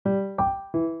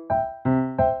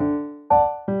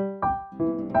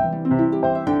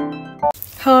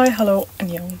hello,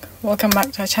 annyeong. Welcome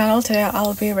back to our channel. Today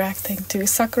I'll be reacting to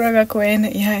Sakura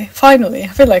Gakuin. Yay, finally. I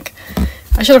feel like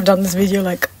I should have done this video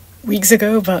like weeks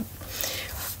ago, but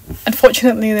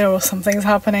unfortunately there were some things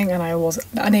happening and I was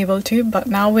unable to. But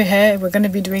now we're here. We're going to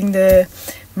be doing the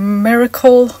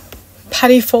miracle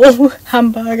Patiful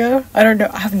hamburger. I don't know.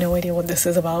 I have no idea what this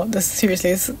is about. This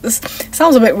seriously, this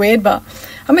sounds a bit weird, but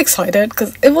I'm excited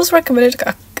because it was recommended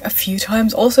a few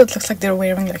times. Also, it looks like they're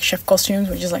wearing like chef costumes,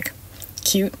 which is like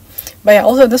cute. But yeah,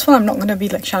 also this one I'm not gonna be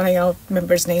like shouting out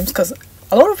members' names because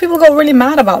a lot of people got really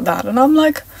mad about that, and I'm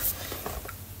like,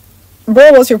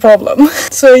 bro, what's your problem?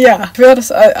 So yeah, to be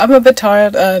honest, I'm a bit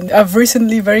tired, and I've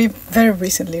recently, very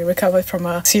recently recovered from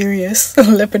a serious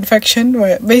lip infection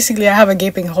where basically I have a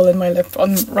gaping hole in my lip,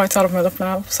 on the right side of my lip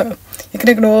now. So you can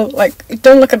ignore, like,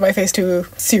 don't look at my face too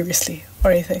seriously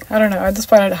or anything. I don't know, at this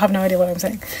point I have no idea what I'm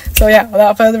saying. So yeah,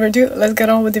 without further ado, let's get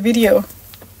on with the video.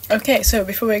 Okay, so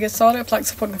before we get started, if you like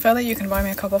supporting further, you can buy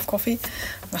me a cup of coffee.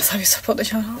 That's how you support the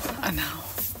channel. And now,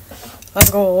 let's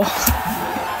go.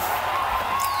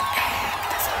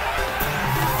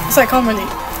 So I can't really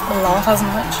laugh as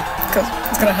much because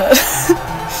it's gonna hurt.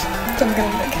 So I'm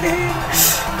gonna be like, hey.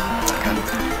 It's kind of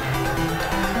cool.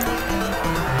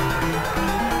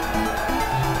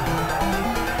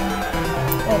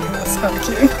 Oh, that's kind of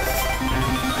cute.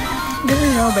 Give me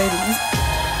your babies.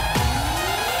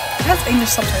 It has English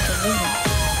subtitles, doesn't it?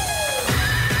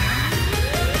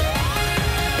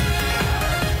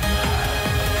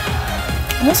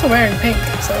 I'm also wearing pink,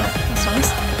 so that's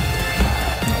nice.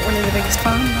 Not really the biggest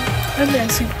fan, but maybe I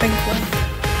see pink one.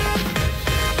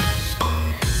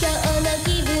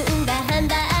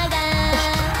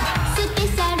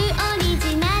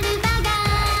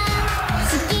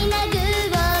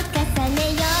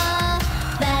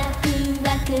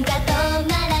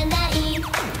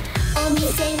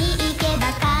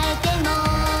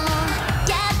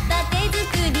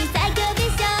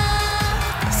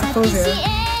 Oh yeah.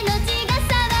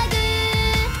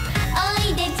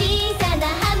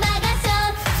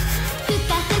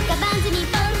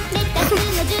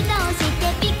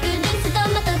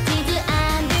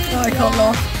 Oh, I can't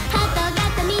laugh.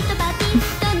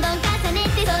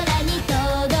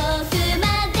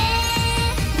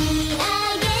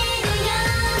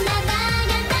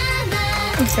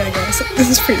 Okay guys, this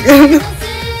is pretty good.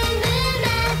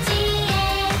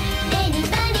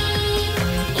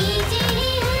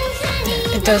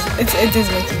 It is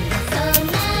making me.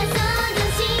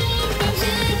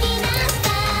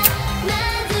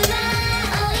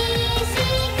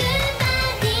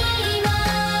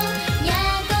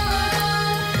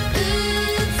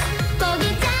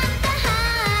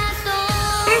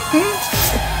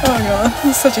 Oh my god,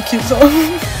 it's such a cute song.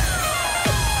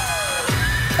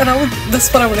 And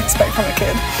that's what I would expect from a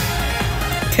kid.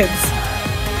 Kids.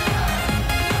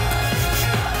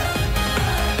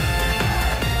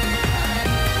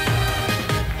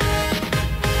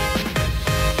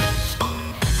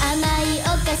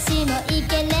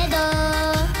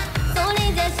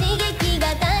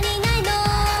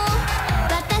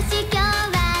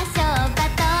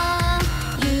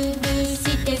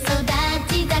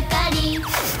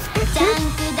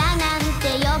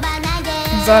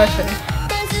 Exactly.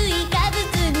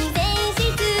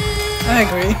 I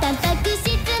agree.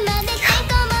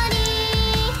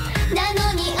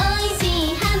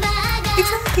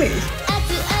 Exactly.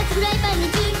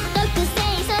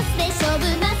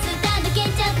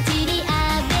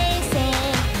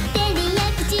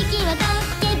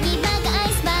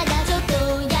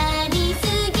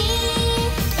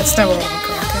 It's never wrong.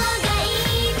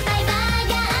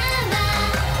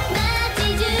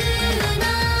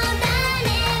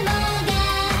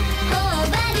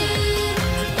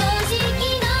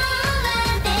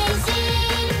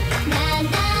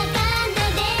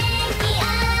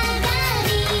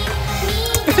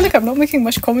 I feel like I'm not making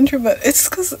much commentary, but it's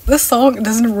because this song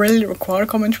doesn't really require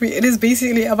commentary. It is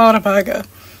basically about a burger.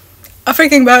 A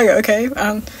freaking burger, okay?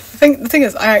 And the thing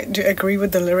is, I do agree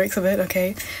with the lyrics of it,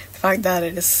 okay? The fact that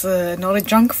it is not a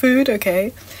junk food,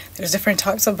 okay? There's different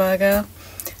types of burger,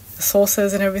 the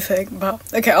sauces and everything, but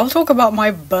okay, I'll talk about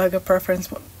my burger preference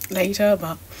later,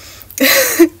 but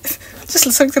just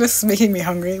listening to this is making me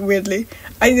hungry, weirdly.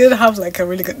 I did have like a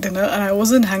really good dinner and I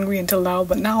wasn't hungry until now,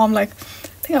 but now I'm like,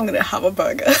 I think I'm gonna have a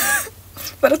burger.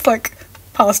 But it's like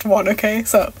past 1, okay?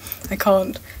 So I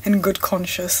can't in good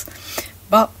conscience.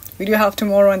 But we do have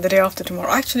tomorrow and the day after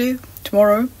tomorrow. Actually,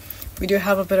 tomorrow we do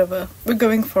have a bit of a... We're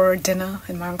going for a dinner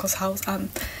in my uncle's house, and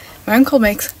my uncle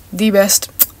makes the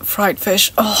best fried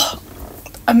fish. Oh,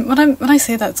 when I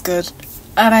say that's good,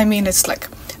 and I mean it's like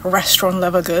restaurant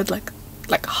level good, like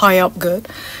high up good.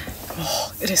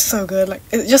 Oh, it is so good. Like,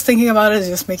 just thinking about it is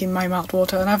just making my mouth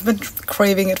water, and I've been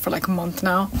craving it for like a month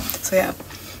now. So yeah,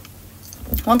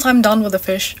 once I'm done with the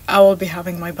fish, I will be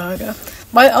having my burger.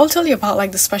 But I'll tell you about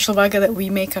like the special burger that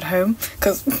we make at home,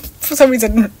 because for some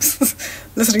reason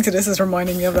listening to this is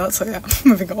reminding me of that. So yeah,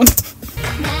 moving on.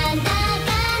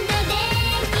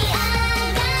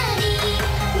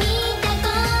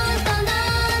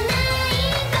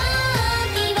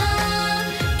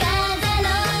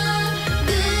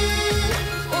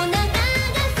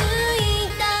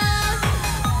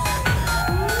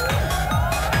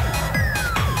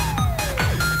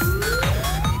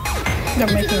 They're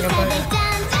making a burger.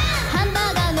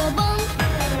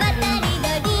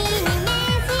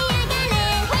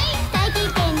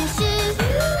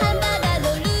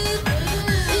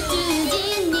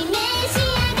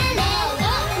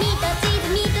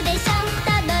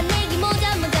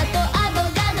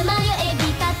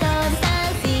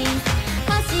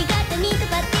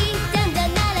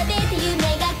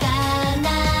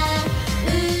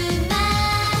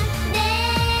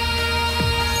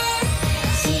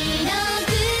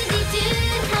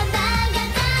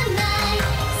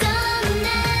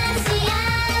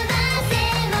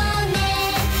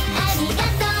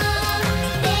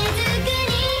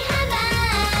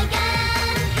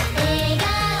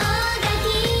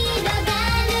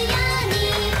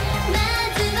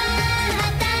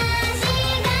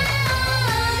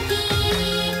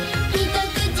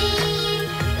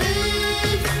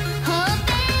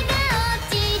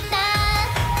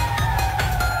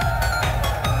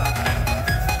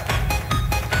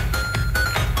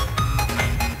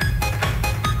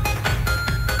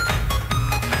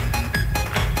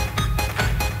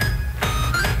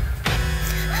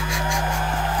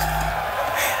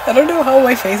 I don't know how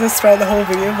my face is throughout the whole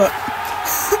video, but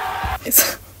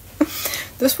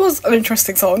this was an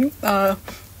interesting song. I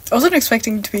wasn't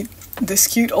expecting it to be this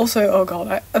cute. Also, oh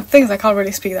god, things I can't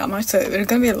really speak that much, so there's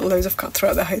gonna be loads of cut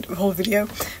throughout the whole video.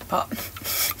 But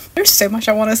there's so much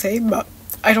I want to say, but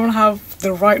I don't have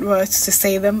the right words to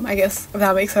say them, I guess, if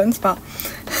that makes sense. But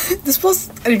this was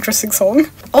an interesting song.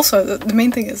 Also, the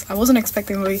main thing is I wasn't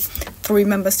expecting really 3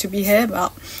 members to be here,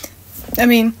 but I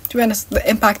mean, to be honest, the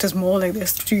impact is more like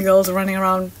there's 3 girls running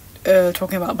around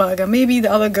talking about burger. Maybe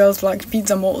the other girls liked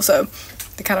pizza more, so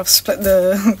they kind of split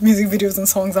the music videos and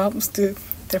songs up to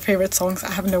their favourite songs.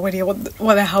 I have no idea what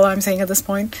the hell I'm saying at this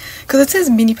point, because it says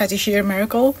Mini-Patissier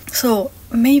Miracle, so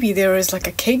maybe there is like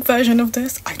a cake version of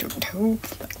this. I don't know,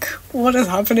 like, what is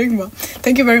happening? But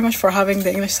thank you very much for having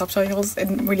the English subtitles. It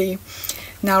really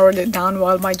narrowed it down,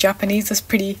 while my Japanese is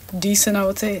pretty decent, I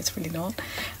would say. It's really not.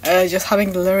 Just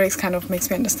having the lyrics kind of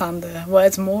makes me understand the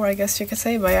words more, I guess you could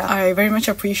say. But yeah, I very much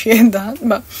appreciate that.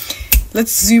 But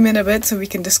let's zoom in a bit so we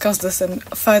can discuss this in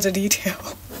further detail.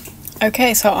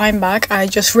 Okay, so I'm back. I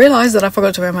just realised that I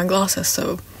forgot to wear my glasses,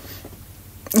 so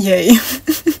yay. I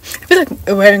feel like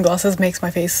wearing glasses makes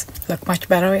my face look much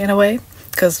better in a way,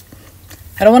 because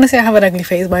I don't want to say I have an ugly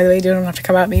face, by the way, you don't have to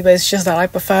come at me, but it's just that I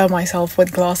prefer myself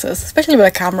with glasses, especially with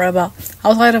a camera. But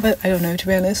outside of it, I don't know, to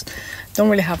be honest. Don't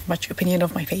really have much opinion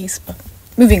of my face. But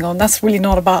moving on, that's really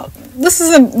not about, this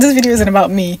video isn't about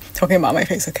me talking about my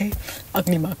face, okay?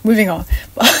 Ugly mug. Moving on.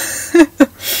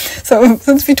 So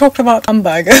since we talked about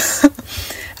Humberger,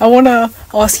 I want to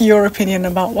ask your opinion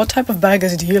about what type of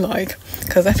burgers do you like,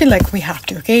 because I feel like we have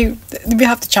to, okay? We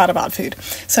have to chat about food.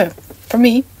 So for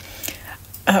me,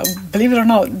 believe it or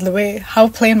not, the way how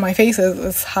plain my face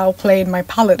is how plain my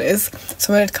palate is.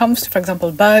 So when it comes to, for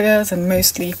example, burgers and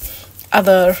mostly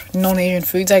other non-Asian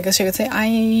foods, I guess you could say, I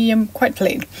am quite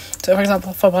plain. So for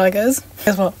example, for burgers,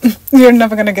 guess what? You're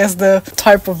never gonna guess the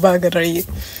type of burger that I eat.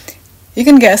 You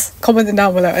can guess, comment it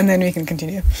down below, and then we can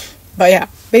continue. But yeah,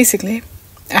 basically,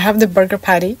 I have the burger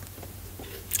patty,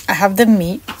 I have the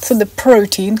meat, so the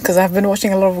protein, because I've been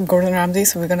watching a lot of Gordon Ramsay,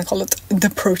 so we're gonna call it the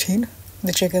protein,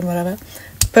 the chicken, whatever.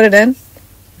 Put it in,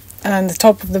 and the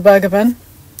top of the burger bun,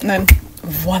 and then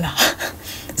voila.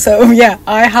 So yeah,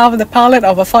 I have the palate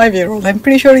of a 5-year-old. I'm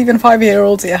pretty sure even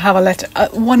 5-year-olds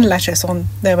have one lettuce on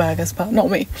their burgers, but not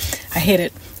me. I hate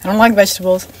it. I don't like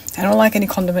vegetables. I don't like any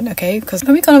condiment, okay? Because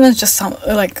for me, condiments just sound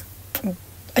like,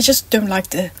 I just don't like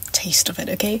the taste of it,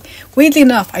 okay? Weirdly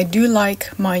enough, I do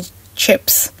like my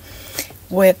chips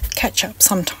with ketchup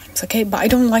sometimes, okay? But I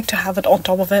don't like to have it on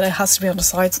top of it. It has to be on the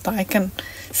side so that I can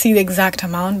see the exact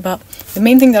amount. But the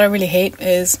main thing that I really hate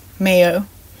is mayo.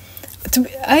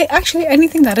 Actually,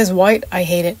 anything that is white, I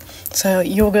hate it. So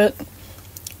yogurt,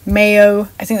 mayo,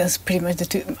 I think that's pretty much the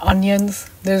 2. Onions,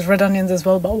 there's red onions as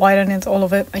well, but white onions, all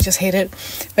of it, I just hate it.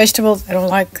 Vegetables, I don't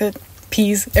like it.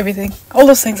 Peas, everything, all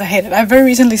those things, I hate it. I very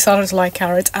recently started to like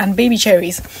carrots and baby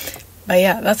cherries. But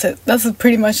yeah, that's it. That's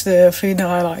pretty much the food that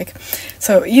I like.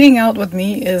 So eating out with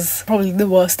me is probably the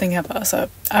worst thing ever. So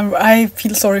I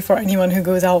feel sorry for anyone who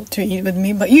goes out to eat with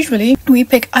me. But usually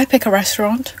I pick a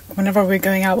restaurant whenever we're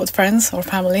going out with friends or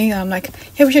family. I'm like,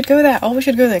 yeah, we should go there. Oh, we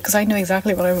should go there, because I know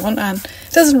exactly what I want, and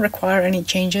it doesn't require any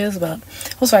changes. But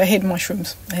also, I hate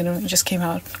mushrooms. I know it just came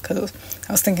out because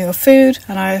I was thinking of food,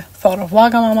 and I thought of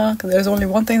Wagamama, because there's only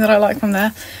one thing that I like from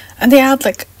there, and they add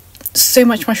like so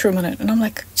much mushroom in it, and I'm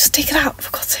like, just take it out,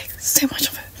 for God's sake, there's so much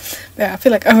of it. But yeah, I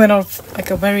feel like I went off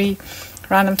like a very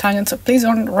random tangent, so please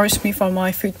don't roast me for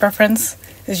my food preference.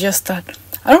 It's just that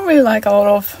I don't really like a lot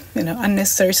of, you know,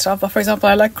 unnecessary stuff. But for example,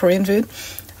 I like Korean food,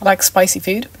 I like spicy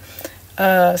food,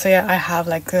 so yeah, I have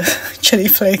like chili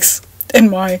flakes in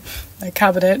my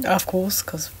cabinet, of course,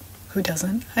 because who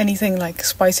doesn't? Anything like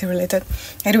spicy related,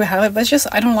 I do have it, but it's just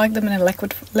I don't like them in a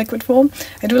liquid form.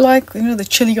 I do like, you know, the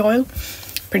chili oil,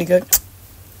 pretty good.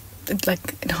 It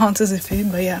like enhances the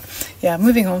food. But yeah,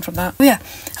 moving on from that. But yeah,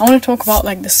 I want to talk about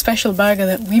like the special burger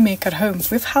that we make at home.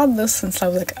 We've had this since I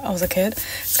was a kid.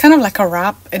 It's kind of like a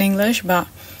wrap in English, but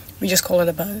we just call it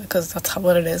a burger because that's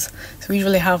what it is. So we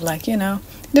usually have like, you know,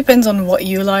 it depends on what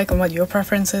you like and what your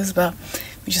preference is, but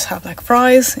we just have like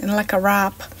fries in like a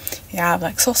wrap. You have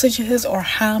like sausages or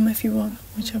ham if you want,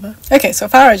 whichever. Okay, so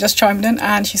Farah just chimed in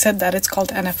and she said that it's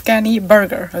called an Afghani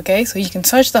burger. Okay, so you can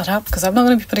search that up because I'm not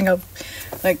going to be putting up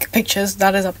like pictures.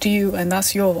 That is up to you and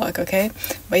that's your work. Okay,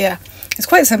 but yeah, it's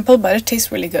quite simple, but it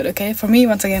tastes really good. Okay, for me,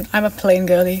 once again, I'm a plain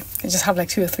girly. I just have like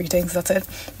 2 or 3 things, that's it.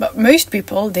 But most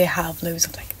people, they have loads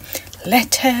of like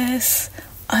lettuce,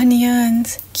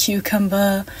 onions,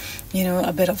 cucumber, you know,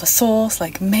 a bit of a sauce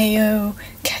like mayo,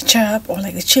 ketchup, or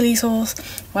like the chili sauce,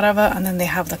 whatever, and then they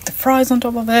have like the fries on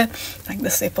top of it. Like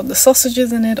this, they put the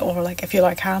sausages in it, or like if you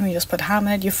like ham, you just put ham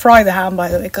in it. You fry the ham, by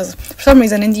the way, because for some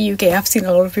reason in the UK I've seen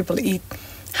a lot of people eat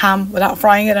ham without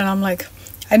frying it, and I'm like,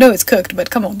 I know it's cooked, but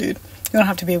come on, dude, you don't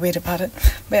have to be weird about it.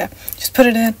 But yeah, just put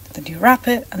it in, then you wrap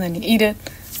it, and then you eat it.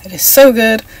 It is so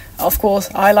good. Of course,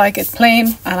 I like it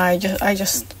plain, and I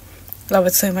just love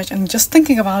it so much. And just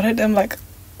thinking about it, I'm like,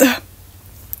 ugh,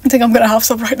 I think I'm gonna have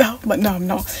some right now, but no, I'm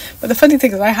not. But the funny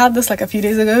thing is, I had this like a few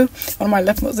days ago when my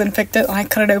lip was infected, and I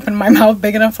couldn't open my mouth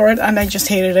big enough for it, and I just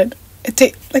hated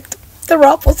it. Like the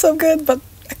wrap was so good, but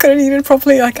I couldn't eat it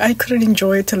properly. Like I couldn't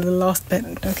enjoy it till the last bit.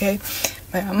 Okay,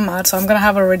 but I'm mad, so I'm gonna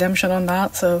have a redemption on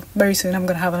that. So very soon I'm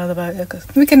gonna have another burger because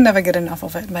we can never get enough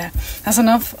of it. But yeah, that's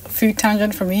enough food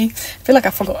tangent for me. I feel like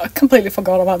I completely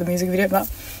forgot about the music video, but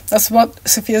that's what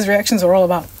Sophia's reactions are all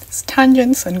about. It's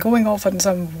tangents and going off on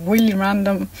some really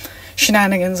random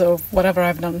shenanigans or whatever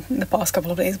I've done in the past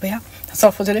couple of days. But yeah, that's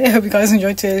all for today. I hope you guys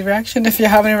enjoyed today's reaction. If you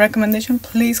have any recommendation,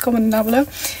 please comment down below.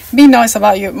 Be nice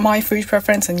about my food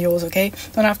preference and yours, okay?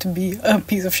 Don't have to be a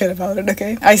piece of shit about it,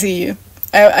 okay? I see you.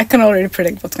 I can already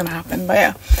predict what's gonna happen. But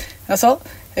yeah, that's all.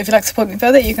 If you'd like to support me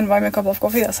further, you can buy me a cup of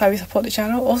coffee. That's how you support the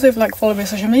channel. Also, if you'd like to follow me on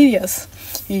social medias,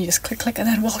 you just click and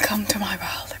then welcome to my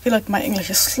world. I feel like my English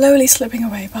is slowly slipping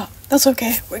away, but that's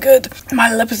okay. We're good.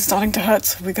 My lip is starting to hurt,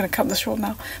 so we're gonna cut this short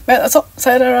now. But that's all.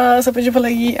 Sayonara, sa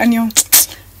pagpapalagi, annyeong,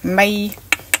 bye.